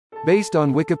Based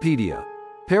on Wikipedia,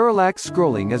 parallax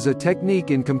scrolling is a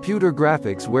technique in computer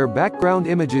graphics where background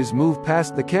images move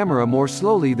past the camera more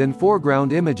slowly than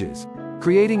foreground images,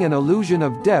 creating an illusion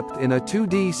of depth in a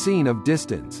 2D scene of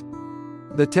distance.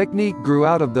 The technique grew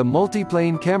out of the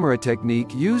multiplane camera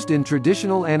technique used in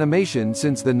traditional animation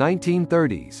since the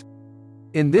 1930s.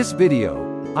 In this video,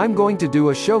 I'm going to do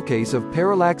a showcase of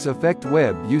Parallax Effect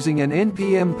Web using an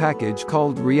NPM package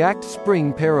called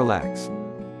React-spring Parallax.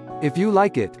 If you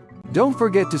like it, don't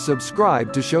forget to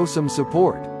subscribe to show some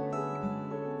support.